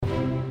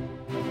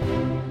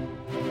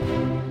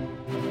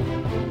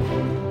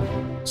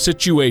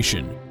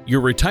Situation: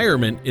 your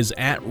retirement is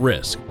at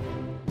risk.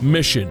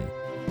 Mission: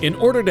 in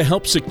order to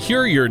help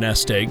secure your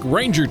nest egg,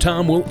 Ranger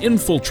Tom will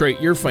infiltrate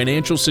your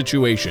financial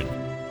situation,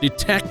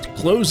 detect,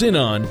 close in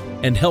on,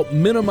 and help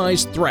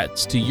minimize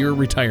threats to your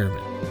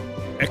retirement.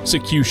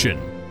 Execution: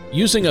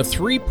 using a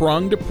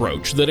three-pronged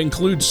approach that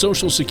includes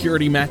Social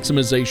Security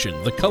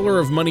maximization, the color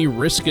of money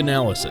risk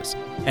analysis,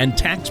 and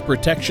tax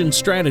protection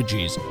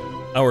strategies,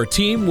 our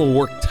team will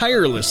work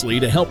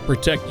tirelessly to help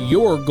protect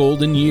your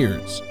golden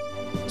years.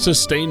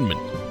 Sustainment: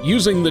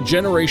 using the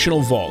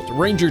Generational Vault,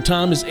 Ranger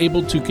Tom is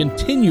able to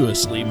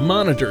continuously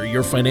monitor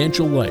your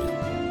financial life.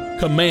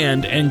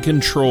 Command and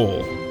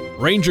control: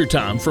 Ranger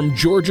Tom from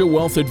Georgia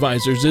Wealth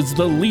Advisors is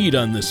the lead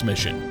on this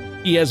mission.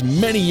 He has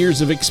many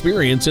years of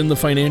experience in the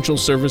financial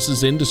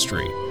services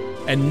industry.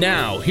 And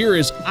now, here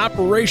is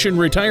Operation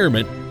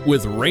Retirement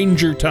with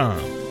Ranger Tom.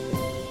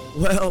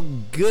 Well,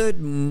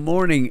 good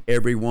morning,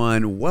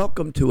 everyone.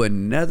 Welcome to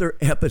another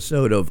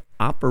episode of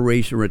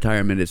Operation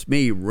Retirement. It's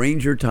me,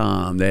 Ranger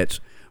Tom. That's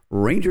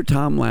Ranger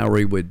Tom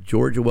Lowry with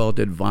Georgia Wealth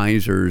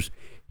Advisors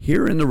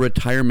here in the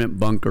retirement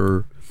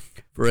bunker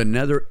for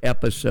another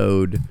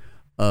episode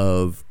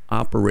of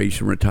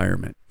Operation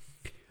Retirement.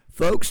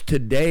 Folks,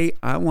 today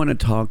I want to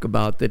talk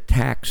about the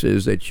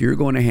taxes that you're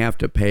going to have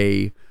to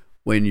pay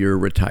when you're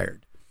retired.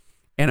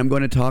 And I'm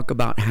going to talk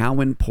about how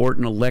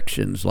important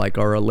elections, like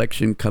our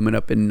election coming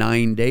up in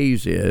 9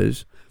 days,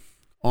 is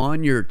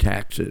on your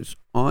taxes,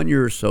 on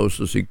your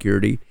Social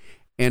Security,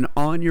 and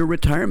on your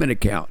retirement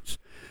accounts.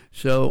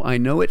 So I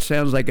know it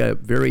sounds like a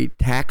very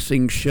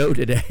taxing show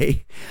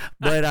today,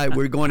 but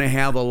we're going to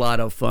have a lot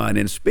of fun.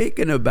 And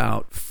speaking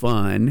about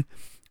fun,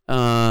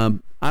 I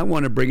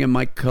want to bring in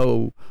my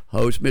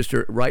co-host,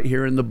 Mr. right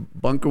here in the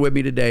bunker with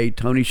me today,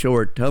 Tony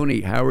Short.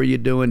 Tony, how are you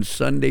doing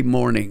Sunday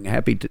morning?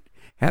 Happy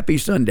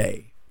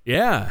Sunday.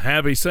 Yeah,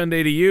 happy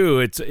Sunday to you.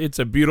 It's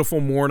a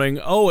beautiful morning,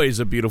 always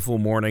a beautiful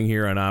morning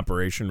here on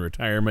Operation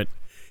Retirement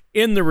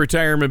in the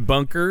retirement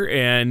bunker.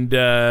 And,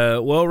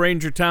 well,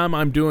 Ranger Tom,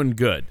 I'm doing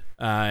good.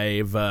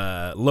 I've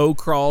low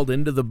crawled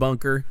into the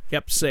bunker,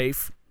 kept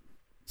safe.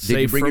 Did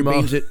you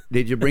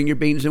bring your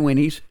beans and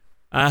weenies?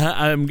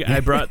 I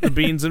brought the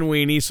beans and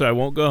weenies, so I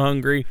won't go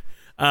hungry.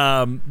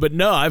 But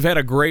no, I've had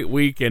a great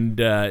week and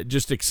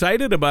just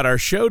excited about our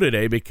show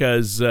today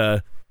because,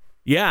 I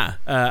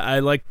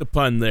like the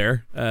pun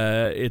there.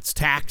 It's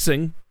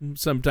taxing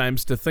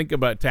sometimes to think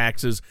about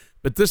taxes,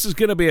 but this is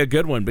going to be a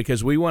good one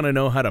because we want to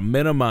know how to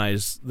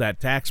minimize that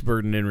tax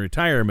burden in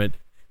retirement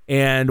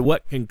and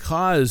what can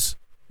cause,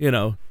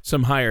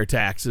 some higher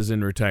taxes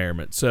in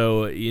retirement.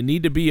 So you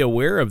need to be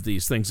aware of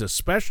these things,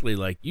 especially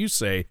like you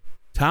say,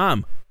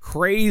 Tom,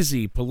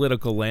 crazy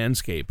political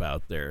landscape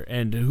out there,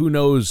 and who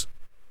knows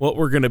what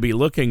we're going to be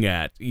looking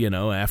at,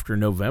 after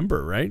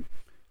November, right?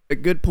 A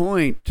good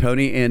point,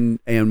 Tony, and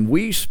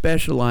we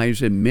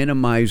specialize in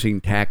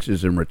minimizing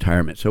taxes in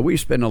retirement. So we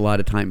spend a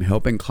lot of time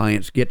helping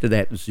clients get to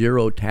that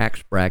zero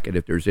tax bracket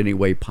if there's any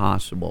way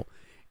possible.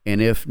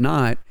 And if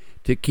not,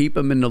 to keep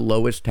them in the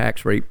lowest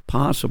tax rate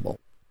possible.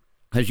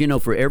 As you know,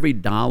 for every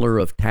dollar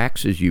of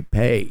taxes you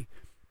pay,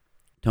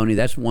 Tony,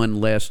 that's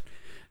one less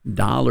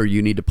dollar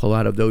you need to pull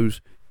out of those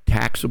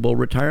taxable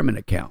retirement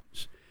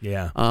accounts.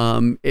 Yeah.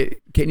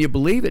 Can you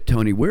believe it,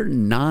 Tony? We're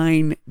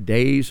 9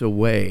 days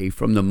away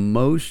from the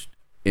most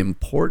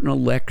important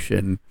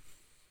election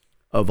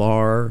of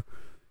our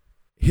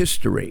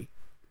history.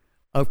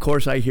 Of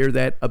course, I hear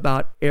that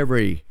about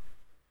every,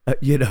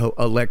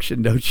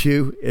 election, don't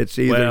you? It's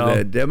either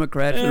the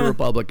Democrats or the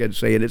Republicans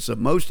saying it's the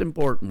most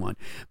important one.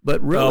 But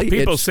really,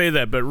 people say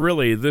that, but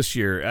really this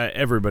year,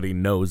 everybody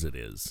knows it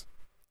is.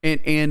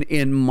 And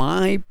in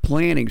my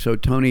planning, so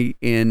Tony,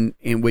 in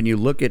when you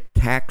look at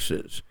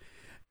taxes,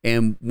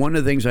 and one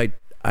of the things I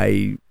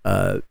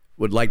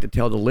would like to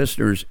tell the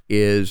listeners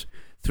is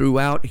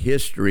throughout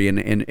history,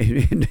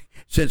 and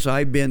since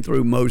I've been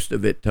through most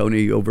of it,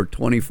 Tony, over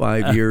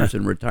 25 years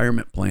in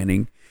retirement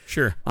planning,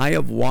 sure, I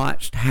have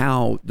watched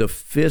how the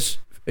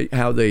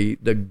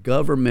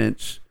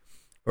government's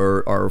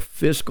or our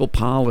fiscal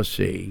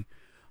policy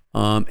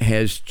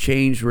has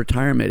changed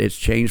retirement. It's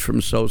changed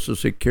from Social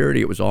Security.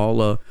 It was all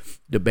a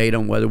debate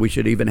on whether we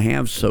should even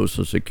have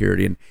Social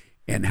Security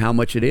and how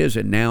much it is.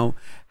 And now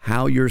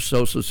how your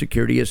Social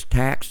Security is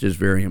taxed is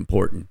very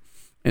important.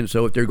 And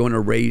so if they're going to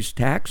raise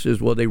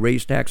taxes, well, they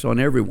raise tax on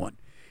everyone,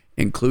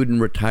 including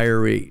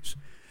retirees.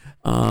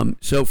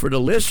 So for the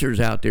listeners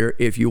out there,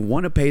 if you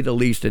want to pay the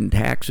least in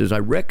taxes, I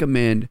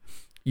recommend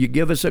you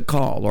give us a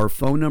call. Our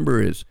phone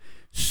number is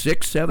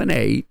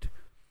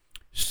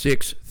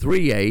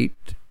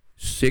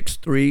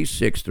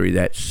 678-638-6363.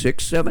 That's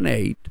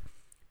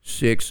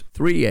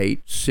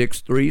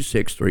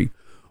 678-638-6363.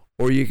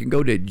 Or you can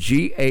go to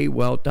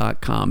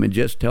gawealth.com and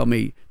just tell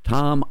me,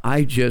 Tom,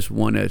 I just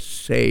want to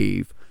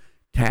save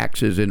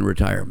taxes in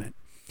retirement.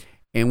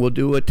 And we'll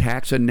do a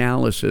tax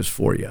analysis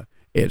for you.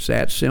 It's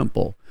that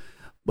simple.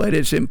 But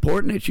it's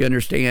important that you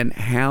understand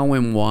how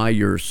and why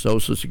your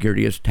Social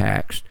Security is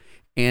taxed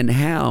and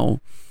how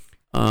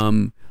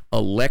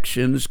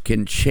elections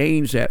can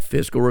change that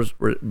fiscal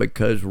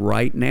because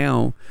right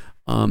now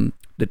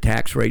the the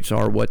tax rates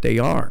are what they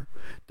are.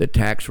 The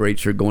tax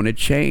rates are going to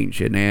change,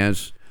 and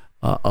as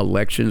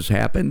elections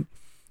happen,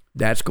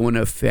 that's going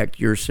to affect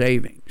your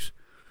savings.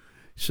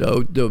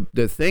 So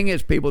the thing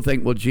is, people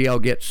think, well, gee, I'll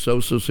get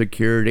Social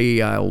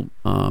Security. I'll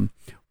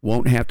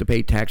won't have to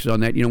pay taxes on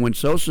that. You know, when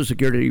Social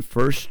Security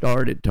first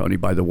started, Tony,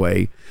 by the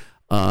way,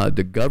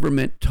 the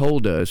government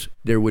told us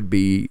there would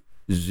be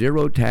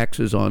zero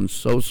taxes on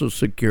Social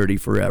Security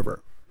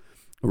forever.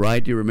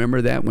 Right? Do you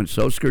remember that? When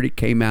Social Security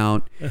came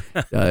out,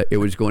 it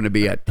was going to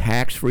be a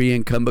tax-free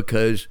income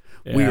because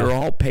we are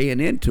all paying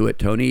into it,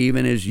 Tony,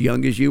 even as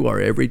young as you are.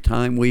 Every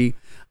time we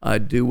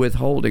do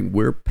withholding,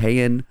 we're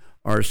paying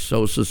our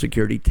Social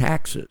Security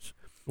taxes.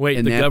 Wait,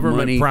 and the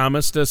government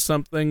promised us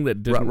something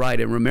that didn't. Right,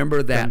 and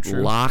remember that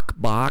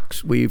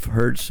lockbox we've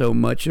heard so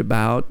much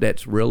about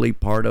that's really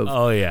part of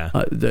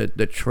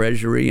the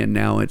Treasury, and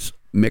now it's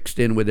mixed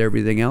in with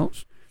everything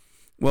else?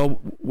 Well,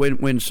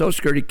 when Social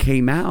Security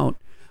came out,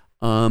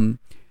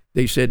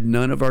 they said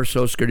none of our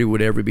Social Security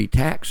would ever be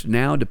taxed.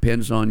 Now,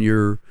 depends on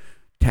your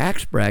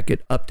tax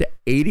bracket, up to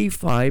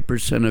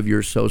 85% of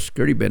your Social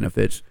Security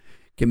benefits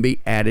can be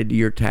added to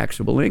your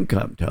taxable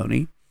income,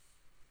 Tony.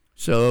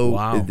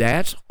 So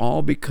that's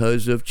all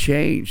because of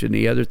change. And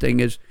the other thing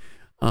is,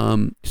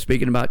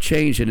 speaking about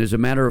change, and as a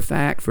matter of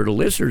fact, for the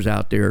listeners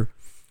out there,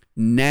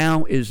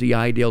 now is the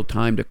ideal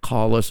time to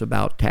call us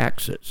about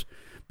taxes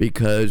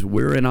because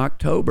we're in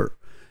October.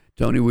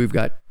 Tony, we've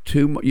got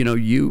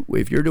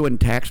if you're doing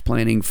tax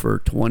planning for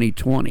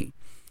 2020,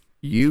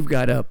 you've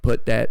got to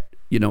put that,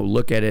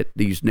 look at it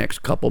these next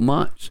couple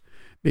months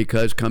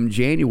because come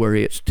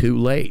January, it's too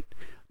late.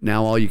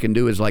 Now all you can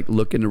do is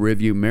look in the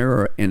rearview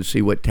mirror and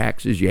see what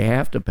taxes you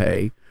have to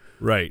pay.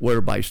 Right.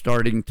 Whereby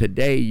starting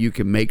today, you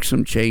can make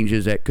some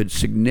changes that could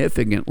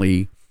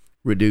significantly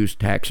reduce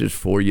taxes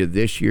for you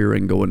this year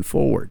and going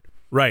forward.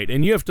 Right.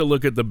 And you have to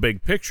look at the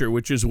big picture,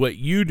 which is what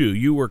you do.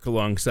 You work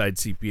alongside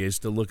CPAs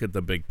to look at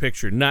the big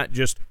picture, not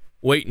just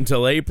wait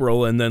until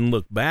April and then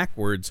look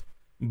backwards.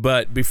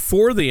 But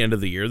before the end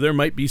of the year, there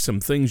might be some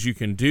things you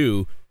can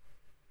do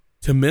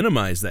to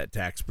minimize that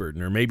tax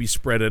burden or maybe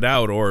spread it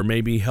out or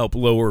maybe help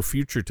lower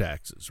future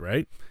taxes,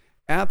 right?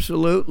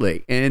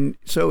 Absolutely. And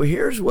so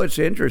here's what's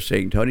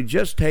interesting, Tony,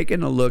 just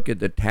taking a look at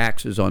the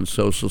taxes on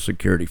Social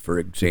Security, for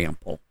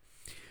example.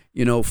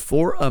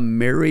 For a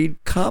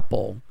married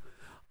couple,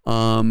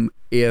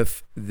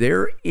 if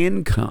their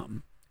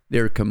income,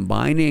 their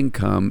combined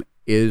income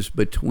is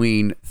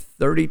between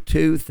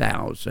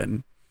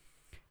 $32,000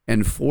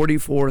 and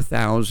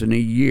 $44,000 a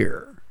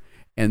year,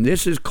 and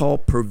this is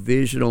called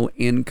provisional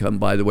income,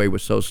 by the way,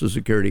 with Social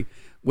Security,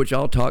 which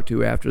I'll talk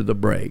to after the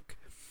break.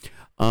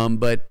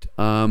 But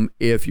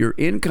if your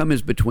income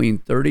is between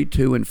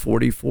 $32,000 and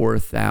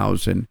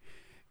 $44,000,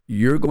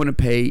 you're going to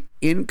pay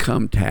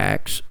income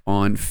tax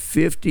on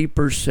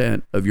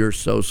 50% of your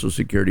Social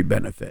Security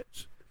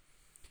benefits.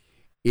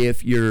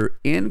 If your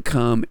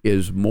income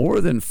is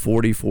more than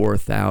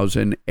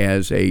 $44,000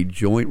 as a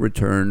joint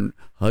return,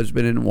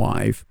 husband and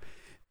wife,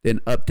 then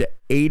up to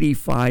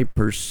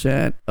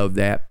 85% of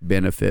that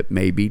benefit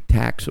may be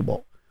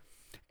taxable.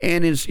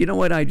 And you know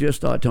what I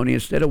just thought, Tony?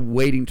 Instead of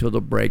waiting till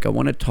the break, I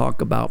want to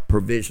talk about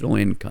provisional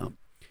income.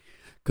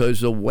 Because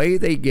the way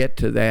they get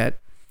to that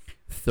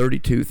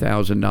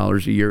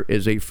 $32,000 a year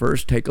is they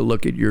first take a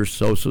look at your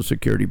Social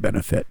Security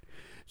benefit.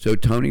 So,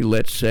 Tony,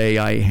 let's say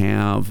I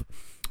have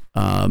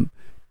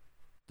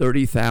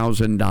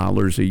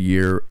 $30,000 a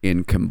year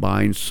in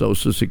combined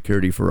Social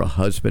Security for a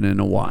husband and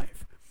a wife.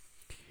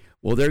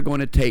 Well, they're going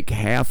to take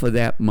half of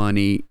that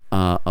money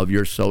of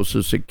your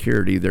Social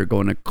Security. They're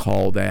going to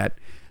call that.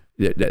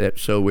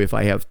 So if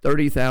I have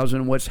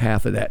 $30,000, what's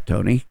half of that,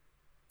 Tony?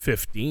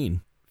 15.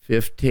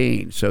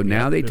 So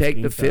now they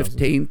take the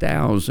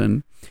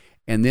 $15,000,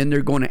 and then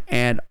they're going to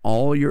add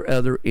all your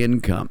other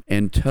income.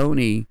 And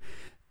Tony,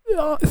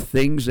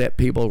 things that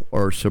people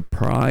are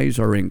surprised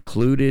are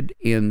included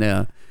in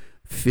the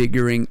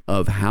figuring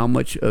of how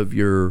much of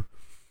your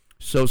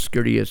Social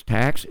Security is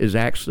taxed is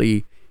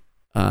actually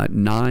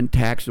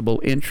non-taxable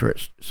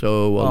interest.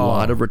 So a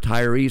lot of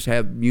retirees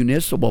have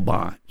municipal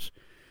bonds.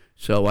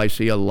 So I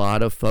see a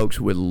lot of folks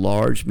with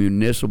large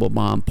municipal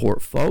bond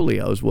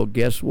portfolios. Well,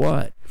 guess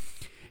what?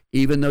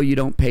 Even though you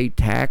don't pay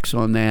tax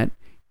on that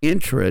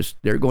interest,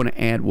 they're going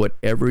to add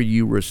whatever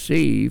you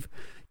receive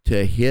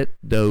to hit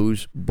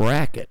those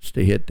brackets,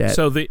 to hit that.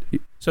 So the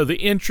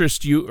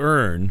interest you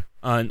earn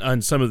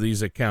on some of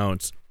these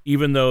accounts,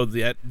 even though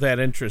that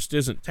interest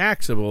isn't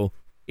taxable,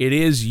 it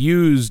is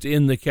used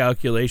in the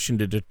calculation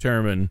to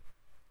determine,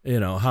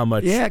 how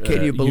much. Yeah,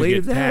 can you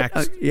believe that?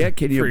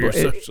 Can you believe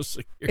it?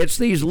 It's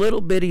these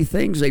little bitty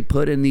things they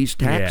put in these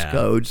tax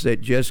codes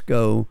that just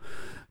go,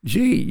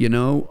 gee,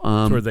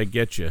 that's where they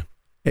get you.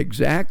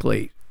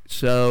 Exactly.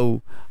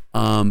 So,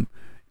 so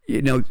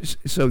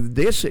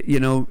this,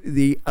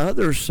 the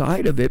other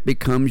side of it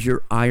becomes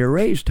your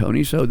IRAs,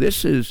 Tony. So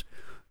this is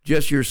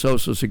just your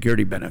Social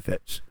Security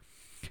benefits.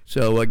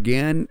 So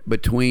again,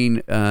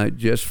 between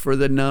just for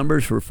the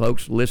numbers for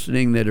folks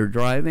listening that are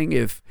driving,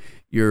 if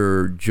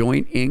your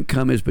joint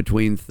income is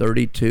between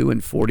 $32,000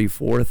 and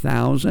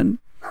 $44,000,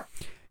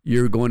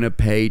 you're going to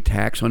pay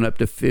tax on up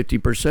to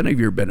 50% of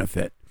your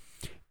benefit.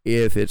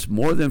 If it's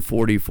more than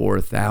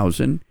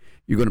 $44,000,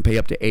 you're going to pay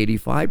up to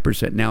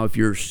 85%. Now, if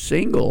you're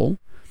single,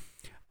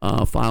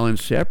 filing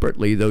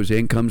separately, those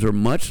incomes are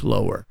much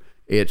lower.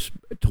 It's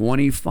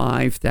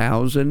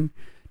 $25,000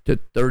 to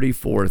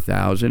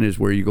 $34,000 is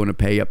where you're going to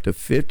pay up to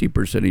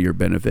 50% of your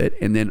benefit,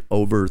 and then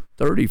over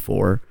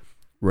 $34,000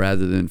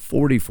 rather than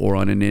 $44,000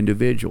 on an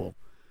individual.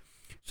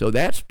 So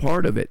that's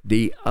part of it.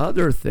 The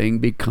other thing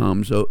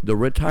becomes the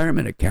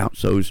retirement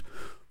accounts, those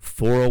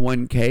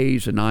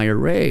 401ks and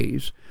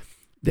IRAs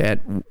that,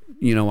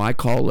 I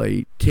call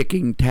a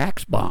ticking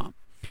tax bomb,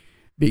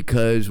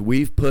 because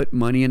we've put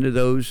money into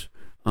those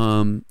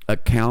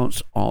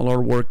accounts all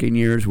our working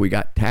years. We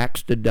got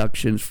tax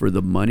deductions for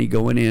the money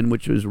going in,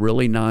 which was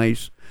really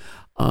nice.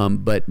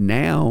 But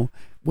now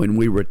when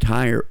we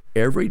retire,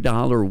 every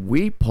dollar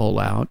we pull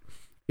out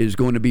is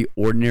going to be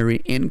ordinary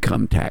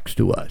income tax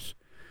to us,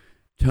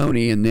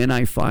 Tony. And then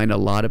I find a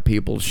lot of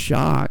people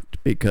shocked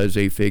because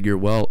they figure,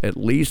 well, at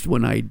least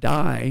when I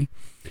die,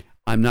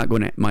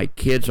 my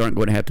kids aren't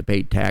going to have to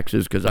pay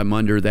taxes because I'm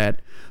under that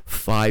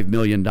 $5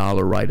 million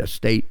right of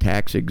state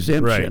tax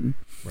exemption.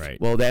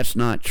 Right. Well, that's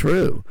not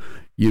true.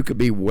 You could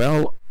be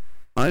well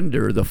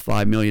under the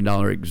 $5 million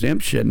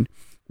exemption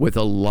with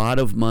a lot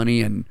of money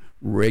in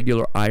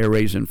regular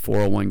IRAs and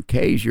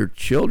 401ks. Your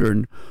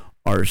children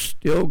are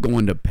still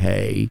going to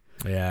pay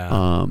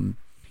really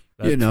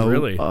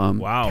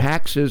wow.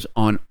 taxes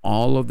on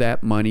all of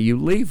that money you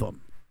leave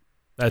them.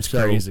 That's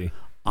crazy.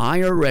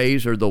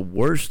 IRAs are the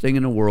worst thing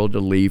in the world to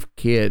leave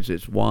kids.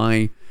 It's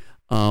why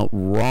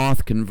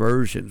Roth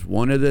conversions,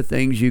 one of the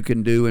things you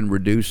can do in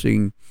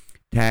reducing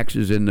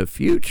taxes in the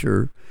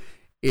future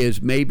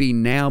is maybe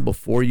now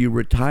before you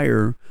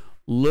retire,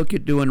 look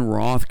at doing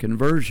Roth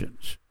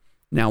conversions.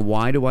 Now,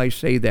 why do I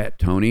say that,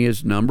 Tony?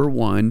 Is number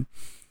one,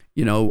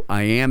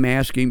 I am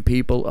asking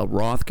people, a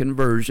Roth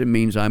conversion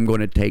means I'm going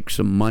to take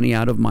some money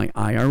out of my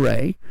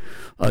IRA,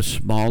 a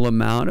small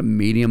amount, a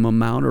medium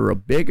amount, or a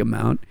big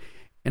amount,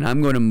 and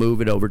I'm going to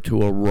move it over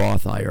to a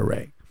Roth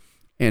IRA.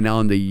 And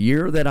on the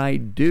year that I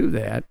do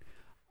that,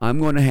 I'm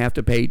going to have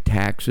to pay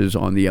taxes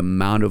on the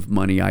amount of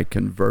money I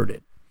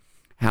converted.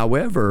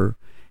 However,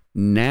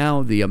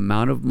 now the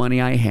amount of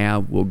money I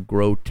have will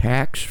grow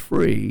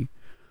tax-free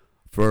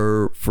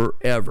for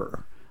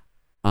forever.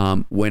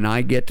 When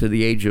I get to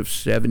the age of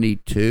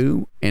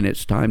 72 and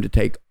it's time to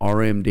take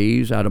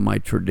RMDs out of my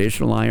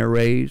traditional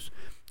IRAs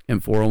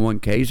and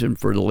 401ks, and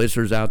for the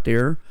listeners out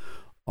there,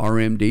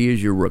 RMD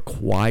is your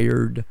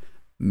required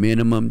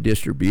minimum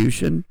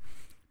distribution.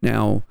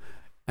 Now,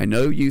 I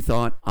know you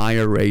thought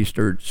IRA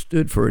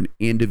stood for an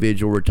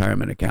individual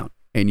retirement account.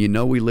 And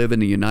we live in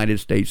the United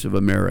States of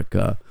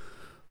America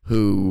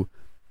who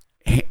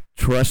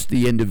trust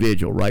the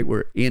individual, right?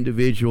 We're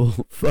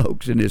individual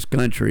folks in this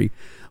country.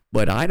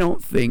 But I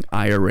don't think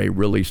IRA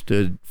really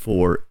stood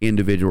for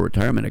individual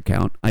retirement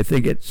account. I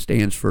think it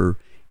stands for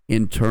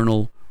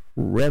internal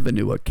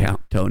revenue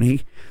account,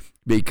 Tony,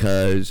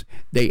 because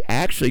they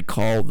actually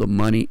call the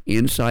money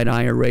inside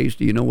IRAs.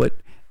 Do you know what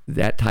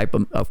that type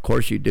of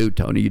course you do,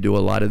 Tony, you do a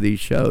lot of these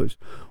shows.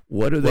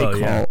 What do they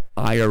call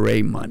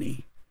IRA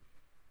money?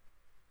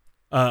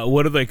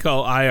 What do they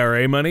call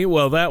IRA money?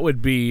 Well, that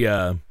would be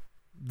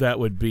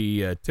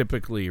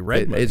typically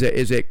red money.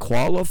 Is it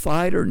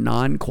qualified or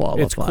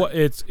non-qualified?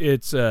 It's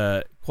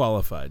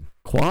qualified.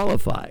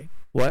 Qualified.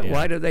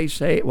 Why do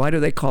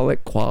they call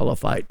it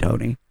qualified,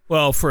 Tony?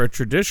 Well, for a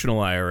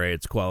traditional IRA,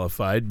 it's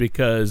qualified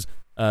because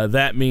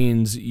that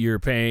means you're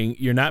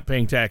not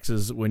paying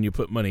taxes when you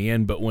put money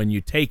in, but when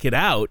you take it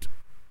out,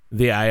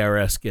 the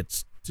IRS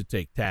gets to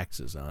take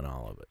taxes on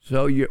all of it.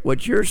 So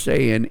what you're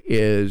saying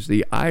is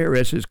the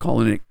IRS is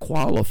calling it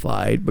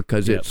qualified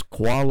because it's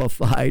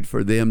qualified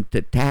for them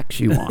to tax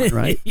you on,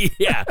 right?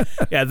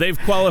 Yeah, they've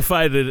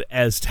qualified it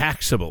as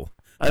taxable.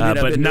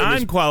 But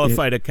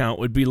non-qualified account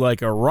would be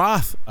like a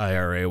Roth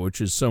IRA,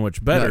 which is so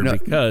much better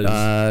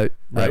because...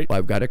 right?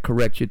 I've got to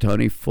correct you,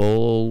 Tony.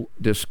 Full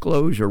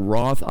disclosure,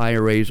 Roth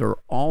IRAs are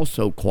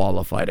also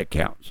qualified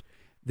accounts.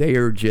 They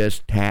are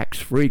just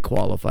tax-free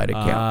qualified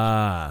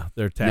accounts.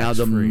 They're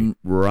tax-free.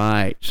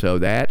 Right. So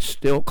that's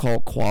still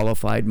called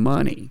qualified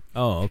money.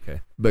 Oh,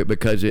 okay. But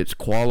because it's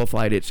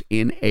qualified, it's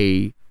in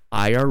a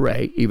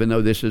IRA, even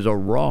though this is a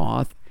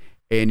Roth.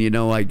 And,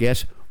 I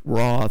guess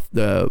Roth,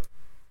 the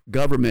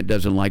government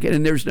doesn't like it.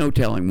 And there's no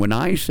telling. When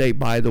I say,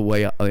 by the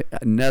way,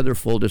 another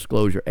full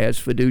disclosure, as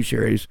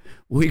fiduciaries,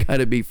 we got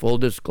to be full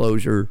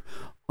disclosure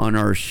on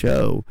our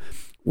show.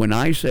 When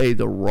I say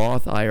the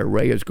Roth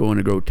IRA is going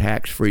to go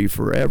tax-free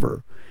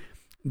forever,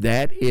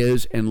 that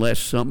is unless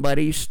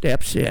somebody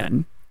steps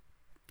in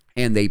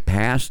and they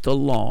pass the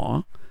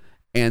law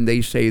and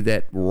they say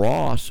that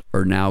Roths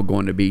are now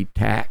going to be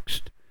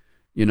taxed.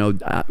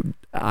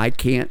 I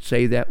can't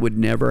say that would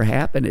never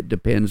happen. It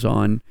depends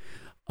on,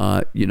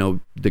 how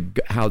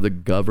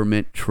the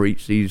government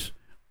treats these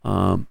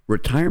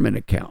retirement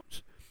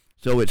accounts.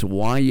 So it's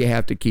why you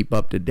have to keep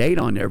up to date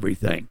on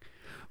everything.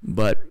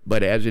 But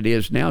as it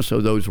is now, so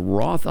those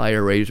Roth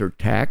IRAs are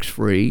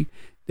tax-free.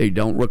 They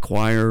don't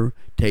require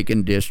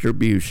taking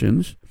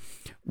distributions.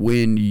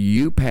 When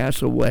you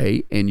pass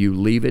away and you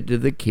leave it to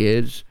the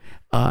kids,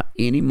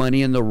 any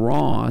money in the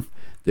Roth,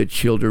 the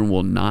children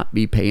will not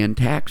be paying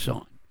tax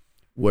on,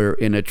 where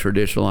in a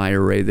traditional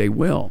IRA they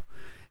will.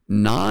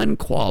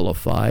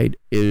 Non-qualified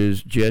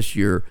is just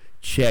your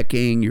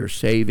checking, your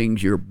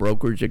savings, your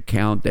brokerage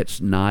account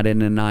that's not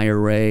in an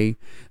IRA,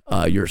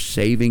 your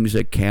savings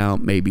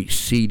account, maybe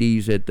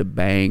CDs at the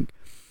bank,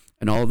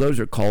 and all those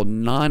are called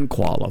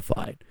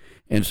non-qualified.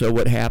 And so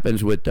what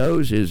happens with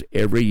those is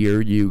every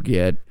year you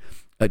get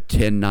a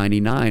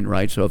 1099,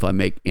 right? So if I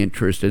make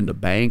interest in the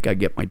bank, I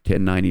get my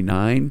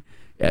 1099.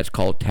 That's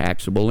called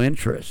taxable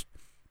interest.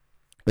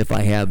 If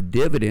I have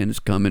dividends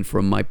coming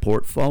from my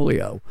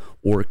portfolio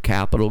or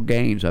capital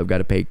gains, I've got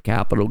to pay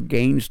capital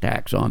gains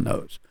tax on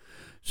those.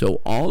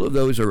 So all of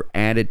those are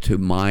added to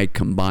my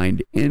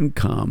combined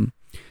income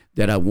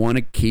that I want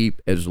to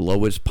keep as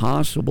low as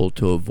possible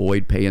to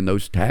avoid paying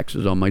those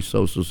taxes on my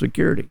Social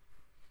Security.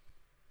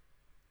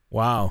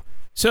 Wow.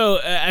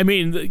 So, I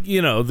mean, the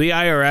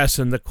IRS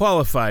and the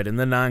qualified and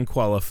the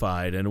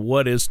non-qualified and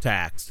what is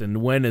taxed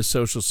and when is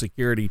Social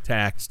Security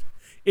taxed,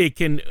 it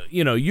can,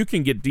 you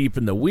can get deep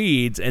in the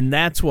weeds, and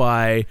that's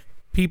why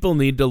people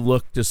need to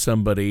look to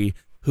somebody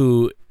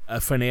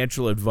a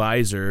financial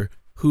advisor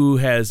who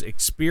has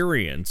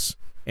experience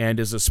and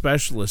is a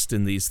specialist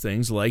in these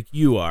things like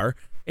you are,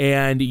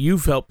 and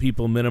you've helped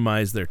people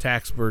minimize their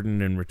tax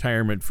burden in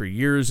retirement for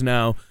years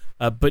now.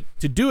 But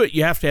to do it,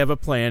 you have to have a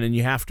plan, and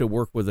you have to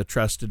work with a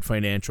trusted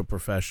financial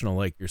professional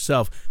like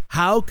yourself.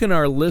 How can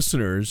our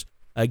listeners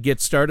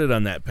get started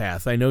on that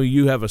path? I know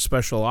you have a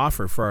special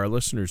offer for our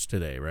listeners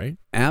today, right?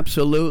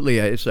 Absolutely.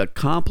 It's a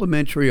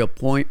complimentary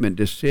appointment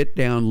to sit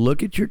down,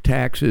 look at your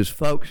taxes.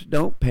 Folks,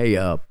 don't pay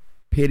a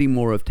penny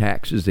more of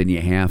taxes than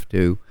you have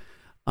to.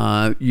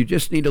 You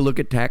just need to look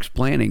at tax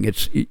planning.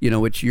 It's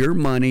your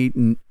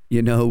money,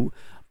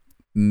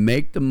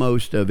 make the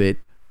most of it,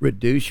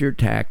 reduce your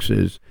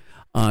taxes.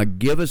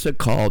 Give us a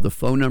call. The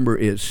phone number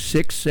is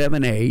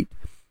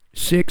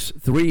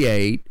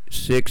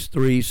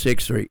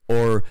 678-638-6363.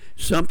 Or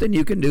something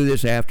you can do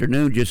this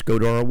afternoon, just go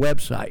to our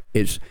website.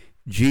 It's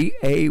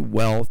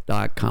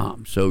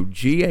gawealth.com. So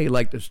GA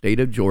like the state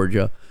of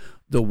Georgia,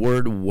 the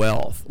word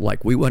wealth,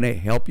 like we want to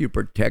help you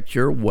protect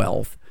your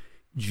wealth.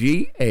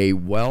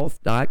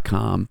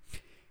 gawealth.com.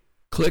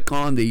 Click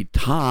on the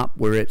top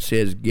where it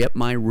says Get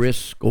My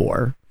Risk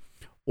Score,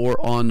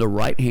 or on the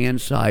right-hand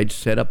side,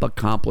 set up a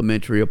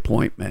complimentary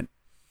appointment,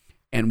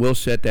 and we'll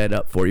set that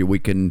up for you. We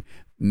can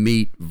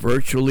meet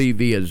virtually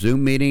via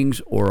Zoom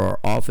meetings, or our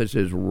office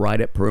is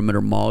right at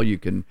Perimeter Mall. You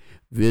can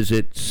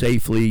visit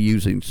safely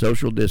using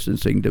social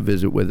distancing to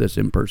visit with us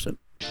in person.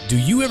 Do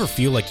you ever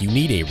feel like you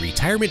need a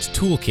retirement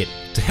toolkit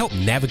to help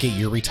navigate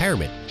your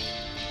retirement?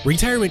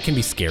 Retirement can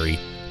be scary,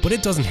 but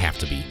it doesn't have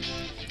to be.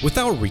 With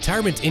our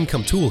Retirement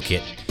Income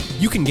Toolkit,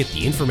 you can get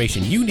the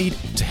information you need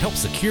to help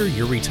secure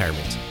your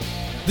retirement.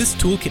 This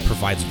toolkit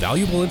provides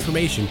valuable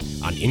information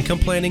on income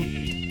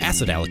planning,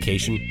 asset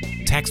allocation,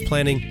 tax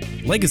planning,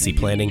 legacy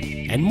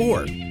planning, and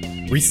more.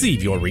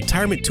 Receive your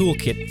retirement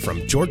toolkit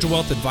from Georgia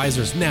Wealth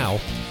Advisors now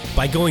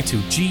by going to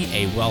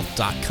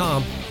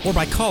gawealth.com or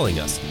by calling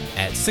us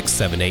at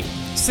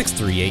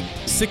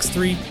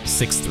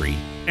 678-638-6363.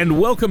 And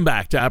welcome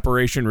back to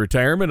Operation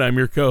Retirement. I'm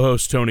your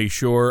co-host, Tony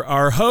Shore.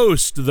 Our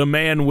host, the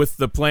man with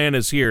the plan,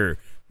 is here,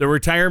 the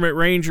Retirement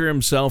Ranger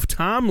himself,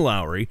 Tom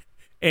Lowry.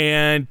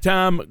 And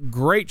Tom,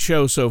 great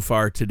show so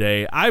far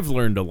today. I've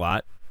learned a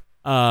lot.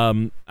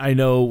 I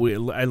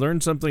know I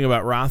learned something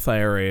about Roth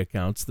IRA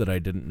accounts that I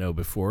didn't know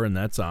before, and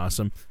that's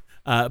awesome.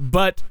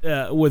 But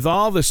with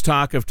all this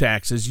talk of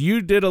taxes,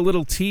 you did a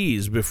little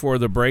tease before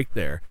the break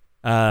there,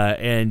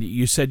 and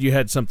you said you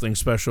had something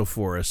special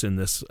for us in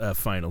this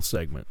final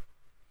segment.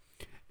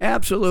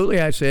 Absolutely.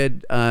 I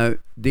said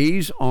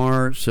these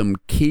are some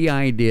key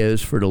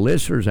ideas for the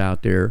listeners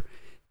out there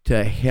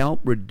to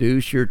help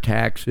reduce your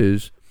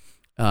taxes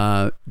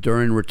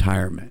during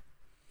retirement.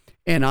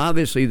 And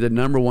obviously the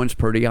number one's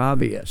pretty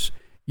obvious.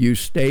 You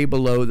stay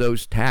below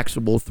those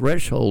taxable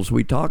thresholds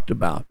we talked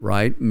about,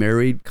 right?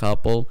 Married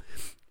couple,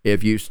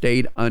 if you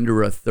stayed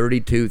under a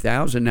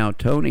 $32,000, now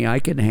Tony, I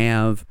can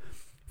have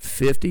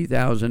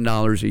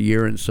 $50,000 a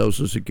year in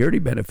Social Security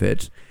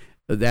benefits.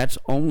 That's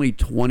only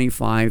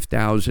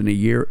 $25,000 a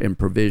year in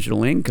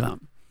provisional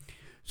income.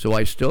 So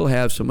I still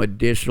have some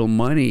additional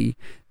money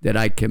that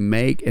I can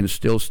make and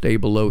still stay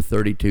below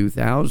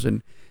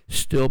 $32,000.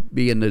 Still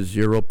be in the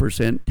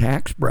 0%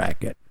 tax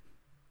bracket.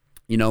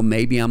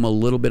 Maybe I'm a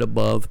little bit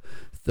above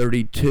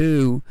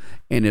 32,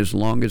 and as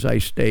long as I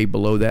stay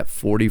below that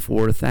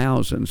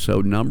 44,000.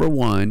 So number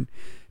one,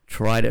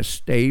 try to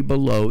stay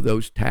below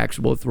those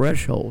taxable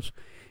thresholds.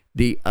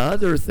 The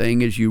other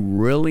thing is you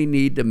really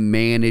need to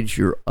manage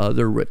your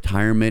other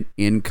retirement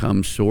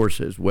income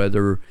sources,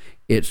 whether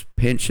it's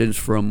pensions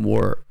from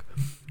work,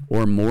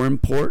 or more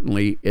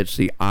importantly, it's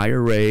the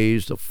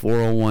IRAs, the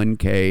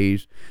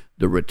 401ks,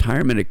 the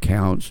retirement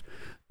accounts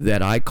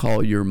that I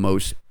call your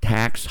most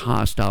tax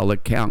hostile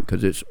account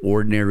because it's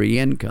ordinary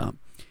income.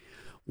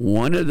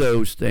 One of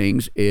those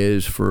things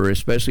is for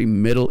especially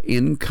middle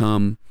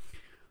income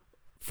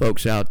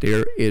folks out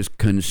there is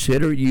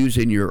consider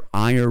using your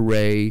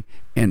IRA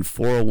and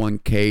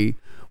 401k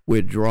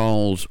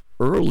withdrawals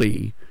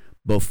early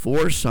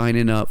before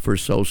signing up for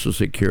Social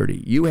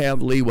Security. You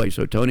have leeway.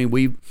 So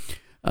Tony,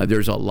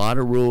 there's a lot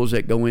of rules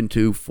that go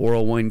into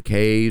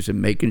 401ks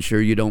and making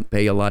sure you don't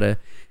pay a lot of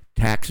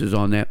taxes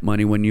on that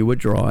money when you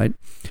withdraw it.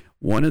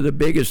 One of the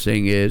biggest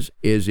thing is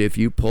if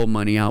you pull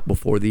money out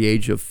before the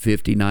age of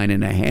 59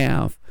 and a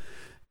half,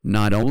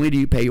 not only do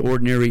you pay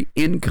ordinary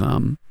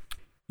income,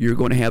 you're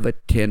going to have a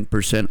 10%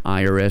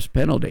 IRS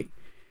penalty.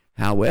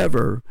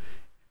 However,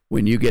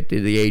 when you get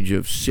to the age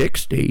of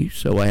 60,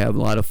 so I have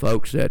a lot of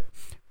folks that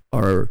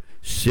are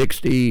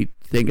 60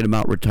 thinking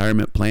about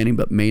retirement planning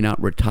but may not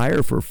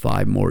retire for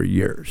 5 more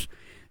years.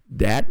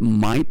 That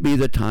might be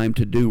the time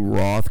to do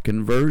Roth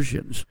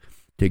conversions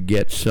to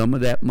get some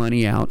of that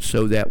money out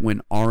so that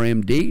when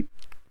RMD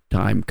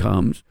time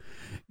comes,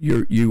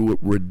 you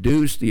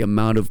reduce the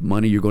amount of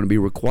money you're going to be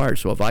required.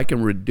 So if I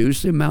can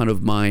reduce the amount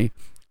of my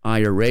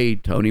IRA,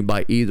 Tony,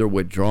 by either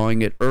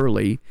withdrawing it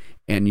early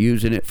and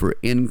using it for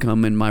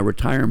income in my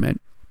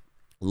retirement,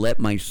 let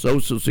my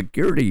Social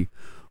Security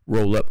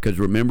roll up, because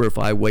remember, if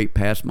I wait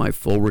past my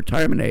full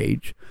retirement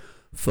age,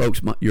 folks,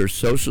 your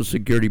Social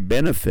Security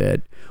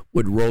benefit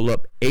would roll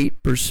up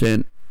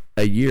 8%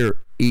 a year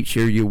each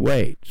year you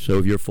wait. So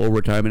if your full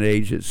retirement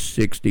age is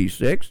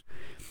 66,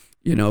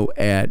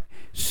 at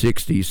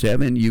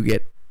 67, you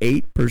get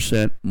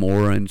 8%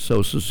 more in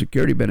Social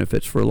Security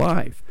benefits for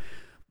life.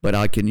 But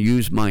I can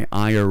use my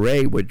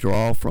IRA,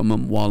 withdraw from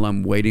them while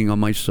I'm waiting on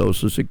my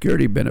Social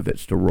Security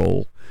benefits to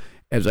roll.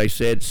 As I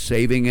said,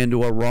 saving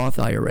into a Roth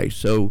IRA.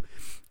 So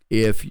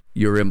if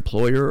your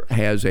employer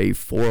has a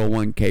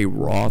 401k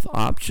Roth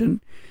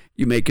option,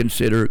 you may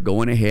consider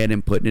going ahead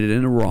and putting it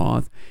in a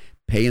Roth,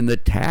 paying the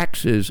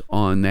taxes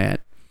on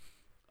that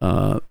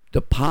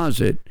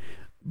deposit,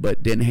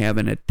 but then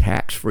having a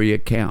tax-free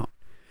account.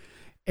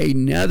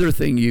 Another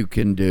thing you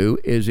can do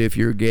is if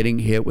you're getting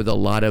hit with a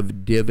lot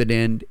of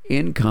dividend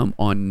income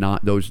on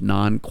those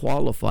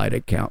non-qualified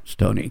accounts,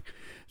 Tony.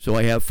 So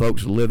I have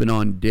folks living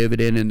on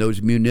dividend and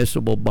those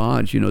municipal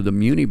bonds, the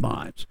muni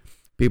bonds.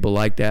 People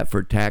like that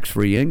for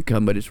tax-free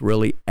income, but it's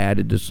really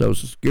added to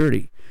Social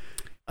Security.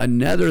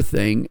 Another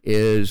thing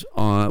is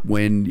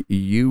when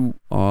you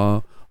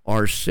are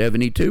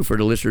 72, for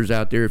the listeners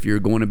out there, if you're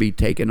going to be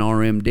taking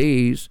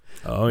RMDs,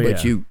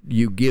 but you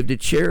give to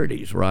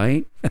charities,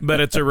 right?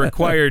 But it's a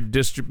required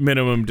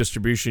minimum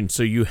distribution,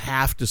 so you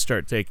have to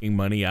start taking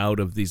money out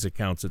of these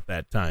accounts at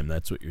that time.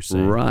 That's what you're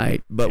saying.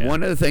 Right. But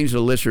one of the things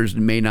the listeners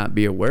may not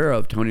be aware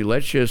of, Tony,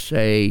 let's just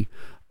say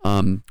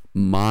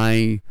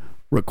my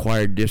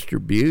required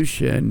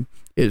distribution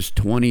is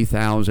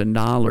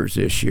 $20,000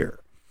 this year.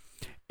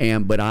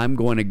 But I'm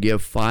going to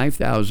give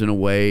 $5,000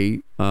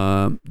 away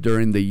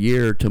during the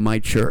year to my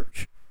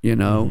church.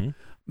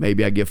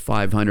 Maybe I give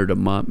 $500 a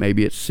month.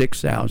 Maybe it's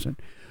 $6,000.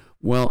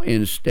 Well,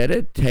 instead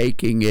of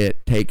taking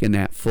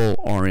that full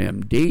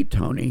RMD,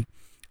 Tony,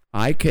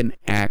 I can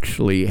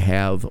actually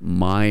have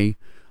my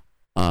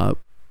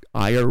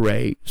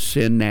IRA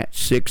send that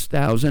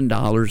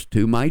 $6,000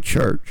 to my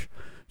church,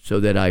 so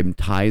that I'm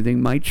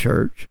tithing my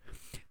church.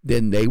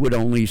 Then they would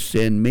only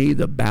send me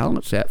the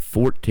balance, at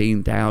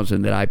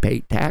 $14,000 that I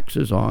pay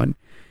taxes on.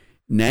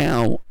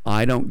 Now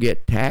I don't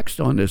get taxed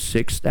on the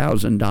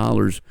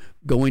 $6,000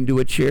 going to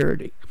a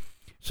charity.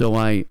 So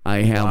I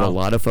have a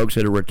lot of folks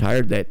that are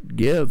retired that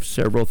give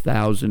several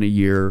thousand a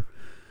year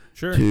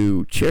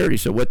to charity.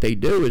 So what they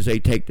do is they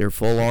take their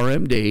full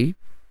RMD,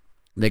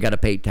 they got to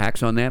pay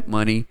tax on that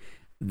money,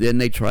 then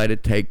they try to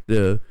take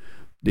the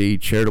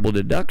charitable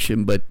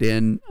deduction, but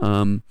then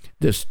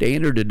the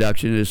standard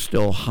deduction is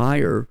still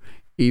higher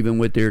even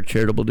with their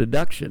charitable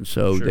deduction,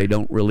 so they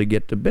don't really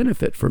get the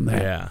benefit from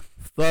that. Yeah.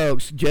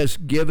 Folks,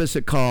 just give us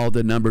a call.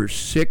 The number is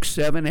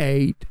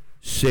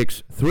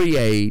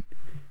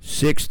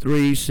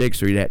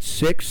 678-638-6363.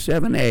 That's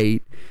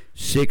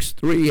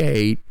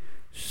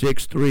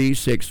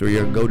 678-638-6363,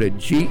 or go to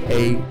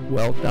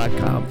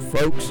gawealth.com.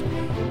 Folks,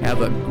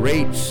 have a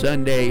great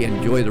Sunday.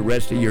 Enjoy the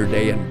rest of your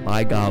day, and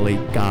by golly,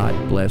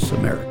 God bless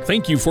America.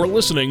 Thank you for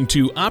listening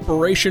to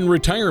Operation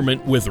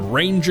Retirement with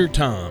Ranger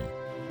Tom.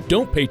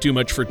 Don't pay too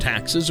much for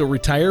taxes or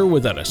retire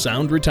without a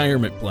sound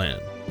retirement plan.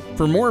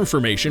 For more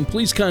information,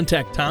 please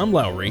contact Tom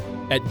Lowry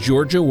at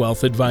Georgia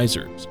Wealth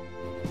Advisors.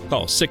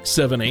 Call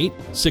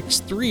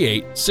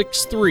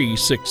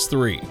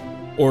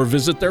 678-638-6363 or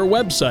visit their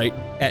website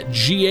at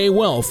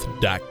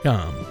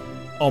gawealth.com.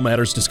 All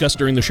matters discussed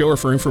during the show are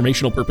for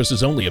informational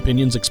purposes only.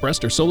 Opinions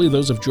expressed are solely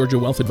those of Georgia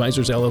Wealth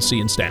Advisors, LLC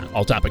and staff.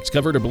 All topics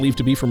covered are believed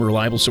to be from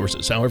reliable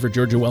sources. However,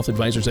 Georgia Wealth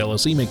Advisors,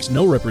 LLC makes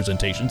no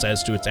representations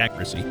as to its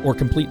accuracy or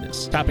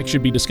completeness. Topics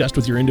should be discussed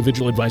with your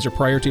individual advisor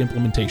prior to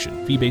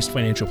implementation. Fee-based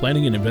financial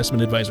planning and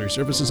investment advisory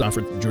services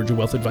offered through Georgia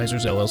Wealth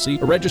Advisors,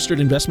 LLC, a registered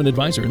investment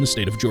advisor in the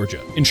state of Georgia.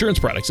 Insurance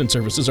products and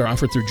services are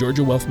offered through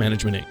Georgia Wealth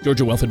Management, Inc.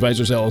 Georgia Wealth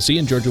Advisors, LLC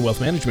and Georgia Wealth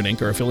Management,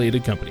 Inc. are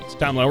affiliated companies.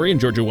 Tom Lowry and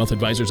Georgia Wealth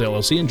Advisors,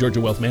 LLC and Georgia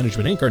Wealth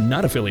Management, Inc. Inc. are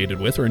not affiliated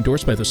with or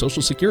endorsed by the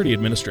Social Security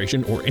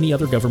Administration or any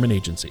other government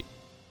agency.